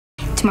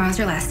Tomorrow's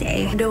her last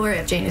day. Don't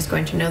worry, Jane is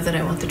going to know that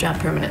I want the job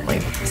permanently.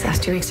 These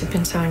last 2 weeks have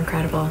been so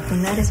incredible.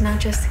 And that is not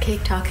just the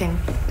cake talking.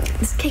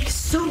 This cake is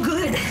so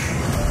good.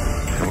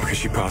 What could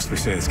she possibly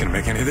say that's gonna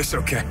make any of this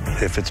okay?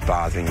 If it's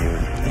bothering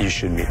you, you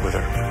should meet with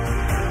her.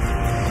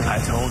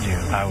 I told you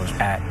I was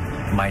at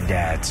my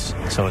dad's.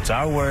 So it's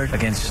our word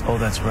against, oh,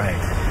 that's right,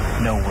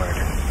 no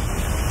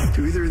word.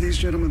 Do either of these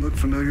gentlemen look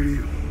familiar to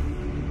you?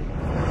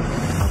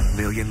 A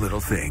Million Little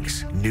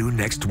Things, new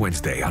next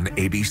Wednesday on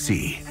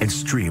ABC and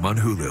stream on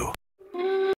Hulu.